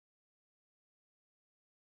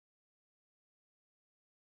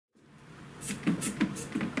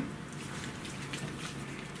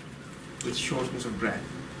with shortness of breath.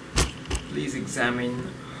 Please examine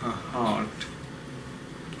her heart.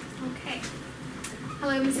 Okay.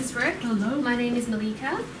 Hello, Mrs. Rook. Hello. My name is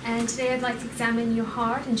Malika, and today I'd like to examine your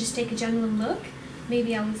heart and just take a general look.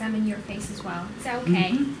 Maybe I'll examine your face as well. Is that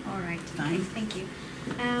okay? Mhm. All right. Fine. Thank you.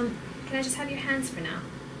 Can I just have your hands for now?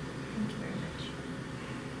 Thank you very much.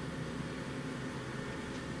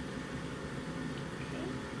 Okay.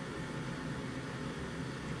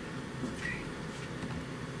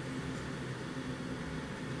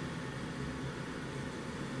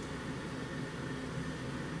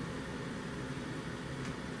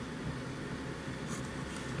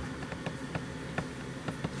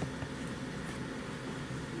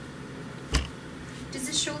 Does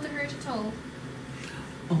this shoulder hurt at all?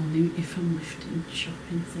 Only if I'm lifting,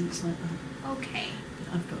 shopping, things like that. Okay.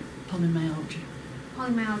 But I've got polymyalgia.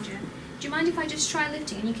 Polymyalgia. Do you mind if I just try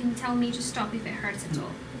lifting and you can tell me to stop if it hurts at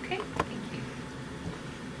all? Okay? Thank you.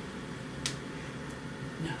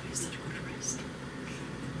 No, is that a good rest?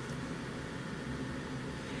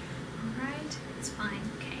 Alright, it's fine.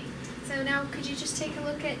 Okay. So now could you just take a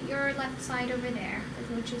look at your left side over there as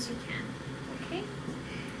much as you can? Okay?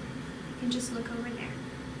 You can just look over there.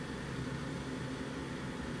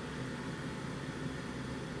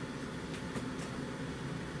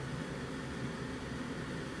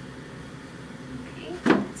 Okay,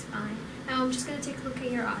 that's fine. Now I'm just going to take a look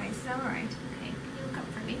at your eyes. Is that alright? Okay, can you look up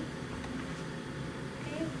for me?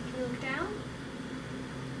 Okay, can you look down?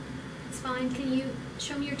 It's fine. Can you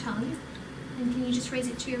show me your tongue? And can you just raise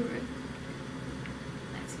it to your root?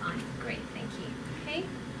 That's fine. Great, thank you. Okay,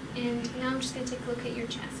 and now I'm just going to take a look at your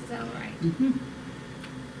chest. Is that alright? Mm-hmm.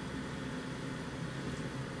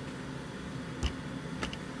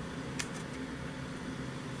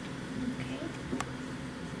 Okay.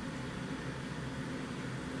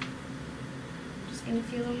 Just going to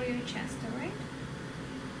feel over your chest, alright?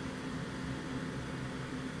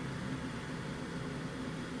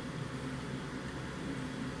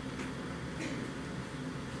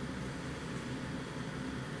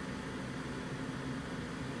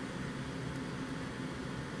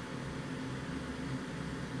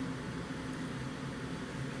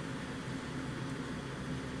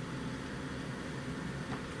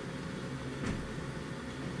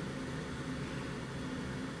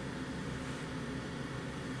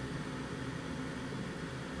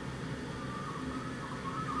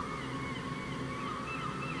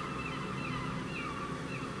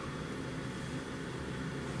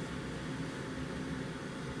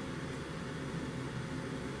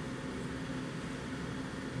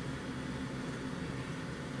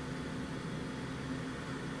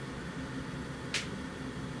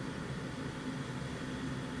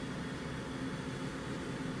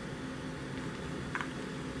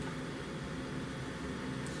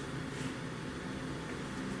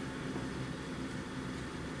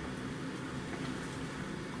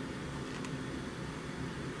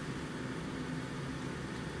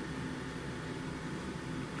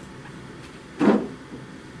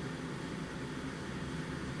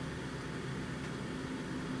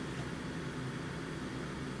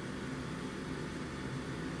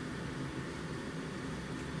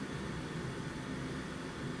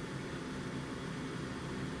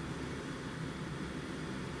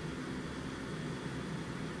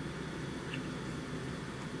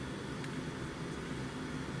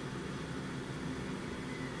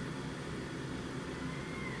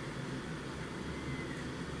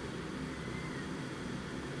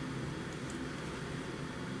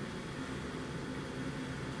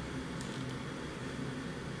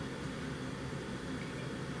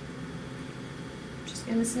 Just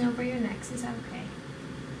going to listen over your neck. Is that okay?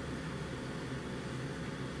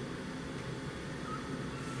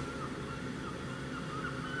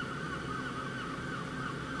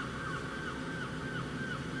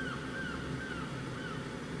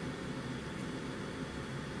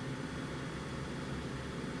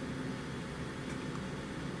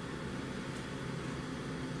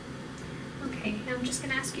 Okay, now I'm just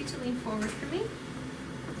going to ask you to lean forward for me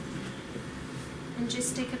and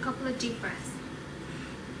just take a couple of deep breaths.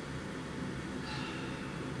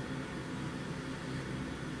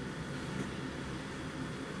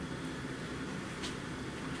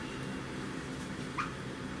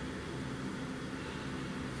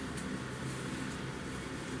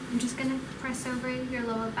 I'm just going to press over your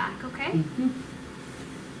lower back, okay? Mm-hmm.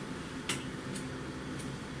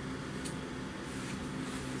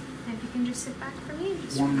 If you can just sit back for me and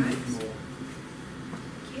just One relax. minute more.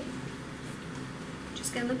 Thank you.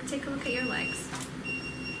 Just gonna take a look at your legs.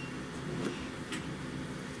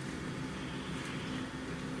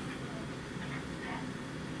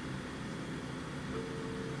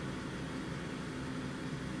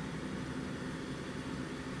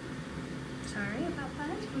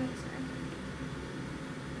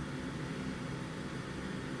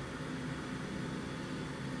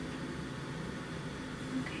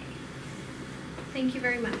 Thank you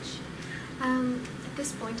very much. At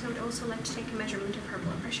this point, I would also like to take a measurement of her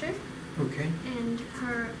blood pressure Okay. and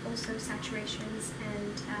her also saturations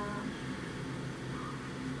and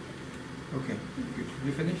Okay. Good.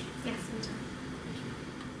 You finished? yes, I'm done.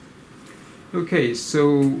 Okay.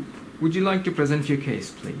 So, would you like to present your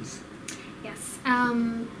case, please? Yes.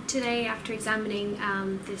 Today, after examining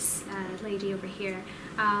this lady over here,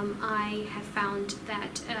 I have found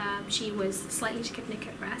that she was slightly tachypnic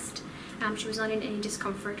at rest. She was not in any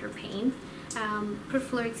discomfort or pain.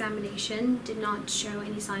 Peripheral examination did not show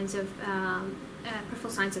any signs of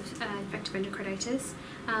peripheral signs of infective endocarditis.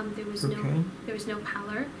 There was no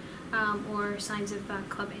pallor or signs of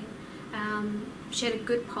clubbing. She had a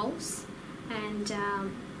good pulse, and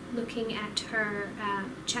looking at her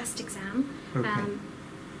chest exam,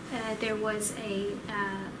 there was a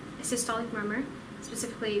systolic murmur.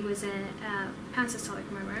 Specifically, it was a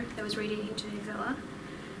pansystolic murmur that was radiating to the axilla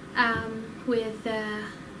with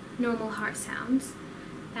normal heart sounds.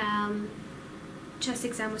 Chest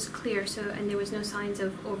exam was clear, and there was no signs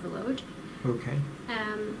of overload. Okay.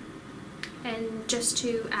 And just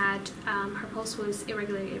to add, her pulse was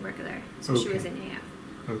irregular, so she was in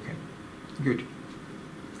AF. Okay. Good.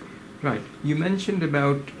 Right. You mentioned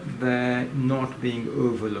about there not being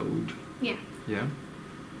overload. Yeah. Yeah.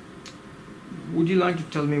 Would you like to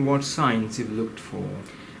tell me what signs you've looked for?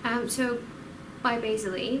 So,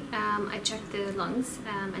 basally, I checked the lungs,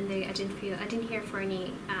 and I didn't hear for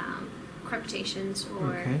any crepitations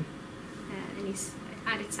or any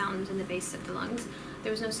added sounds in the base of the lungs.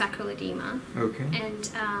 There was no sacral edema. Okay. And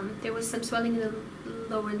there was some swelling in the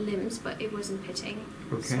lower limbs, but it wasn't pitting.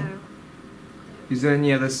 Okay. So, is there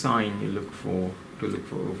any other sign you look for to look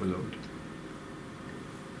for overload?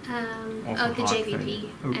 the JVP,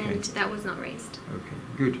 okay. and that was not raised. Okay,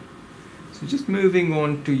 good. So just moving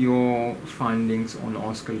on to your findings on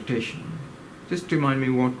auscultation. Just remind me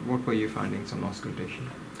what were your findings on auscultation?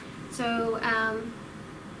 So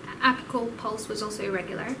apical pulse was also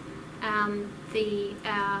irregular. The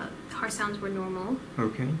heart sounds were normal.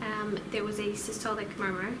 Okay. There was a systolic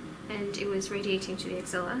murmur, and it was radiating to the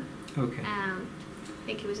axilla. Okay. I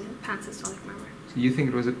think it was a pansystolic murmur. So you think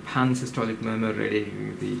it was a pansystolic murmur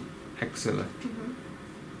radiating to the axilla?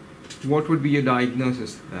 Mm-hmm. What would be your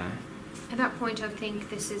diagnosis there? At that point, I think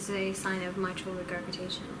this is a sign of mitral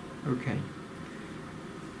regurgitation. Okay.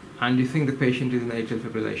 And you think the patient is in atrial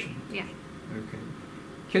fibrillation? Yeah. Okay.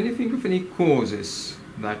 Can you think of any causes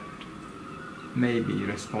that may be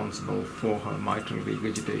responsible for her mitral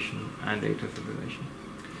regurgitation and atrial fibrillation?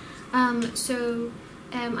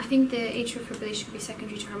 I think the atrial fibrillation could be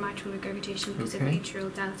secondary to her mitral regurgitation because of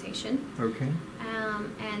atrial dilatation. Okay.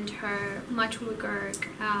 And her mitral regurg,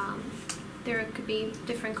 there could be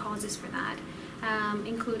different causes for that,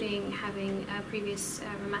 including having a previous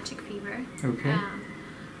rheumatic fever. Okay.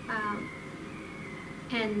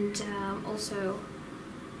 And also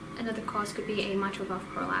another cause could be a mitral valve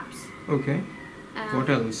prolapse. Okay. What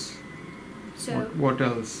else? So what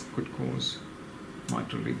else could cause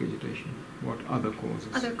mitral regurgitation? What other causes?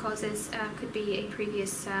 Other causes could be a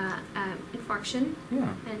previous infarction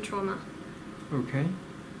and trauma. Okay.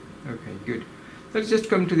 Okay, good. Let's just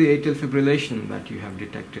come to the atrial fibrillation that you have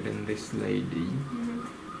detected in this lady.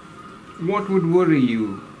 Mm-hmm. What would worry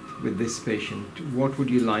you with this patient? What would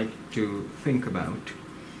you like to think about?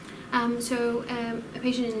 A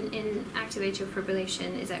patient in active atrial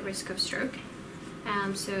fibrillation is at risk of stroke.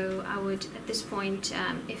 So I would, at this point,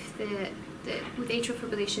 if with atrial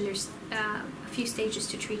fibrillation, there's a few stages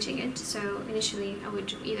to treating it. So initially, I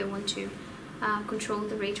would either want to control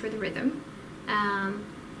the rate or the rhythm,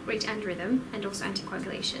 rate and rhythm, and also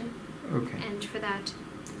anticoagulation. Okay. And for that,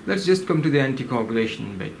 let's just come to the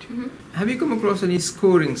anticoagulation bit. Mm-hmm. Have you come across any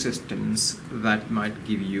scoring systems that might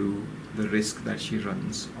give you the risk that she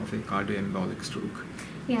runs of a cardioembolic stroke?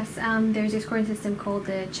 Yes, there's a scoring system called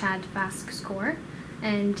the CHAD-VASC score,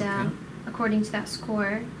 and according to that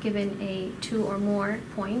score, given a 2 or more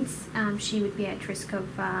points, she would be at risk of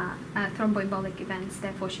thromboembolic events.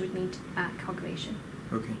 Therefore, she would need coagulation.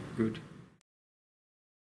 Okay, good.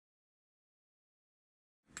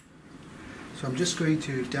 So I'm just going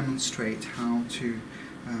to demonstrate how to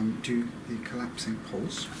do the collapsing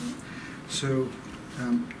pulse. So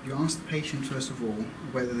you ask the patient first of all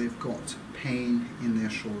whether they've got pain in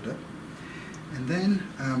their shoulder, and then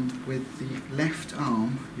with the left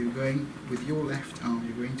arm, you're going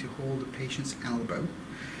to hold the patient's elbow,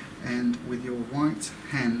 and with your right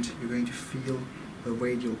hand you're going to feel the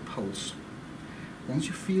radial pulse. Once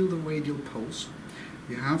you feel the radial pulse,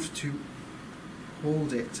 you have to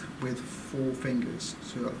hold it with 4 fingers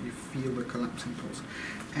so that you feel the collapsing pulse.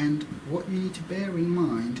 And what you need to bear in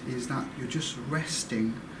mind is that you're just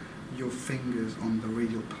resting your fingers on the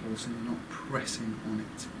radial pulse and you're not pressing on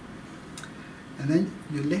it. And then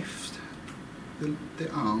you lift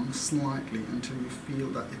the arm slightly until you feel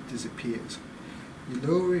that it disappears. You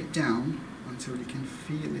lower it down until you can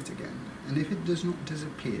feel it again. And if it does not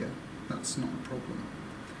disappear, that's not a problem.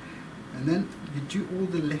 And then you do all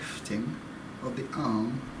the lifting of the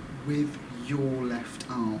arm with your left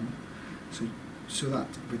arm, so that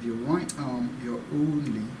with your right arm you're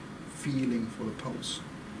only feeling for the pulse.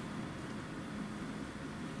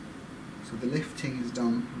 So the lifting is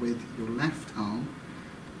done with your left arm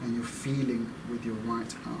and you're feeling with your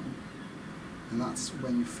right arm, and that's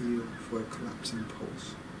when you feel for a collapsing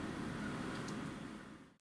pulse.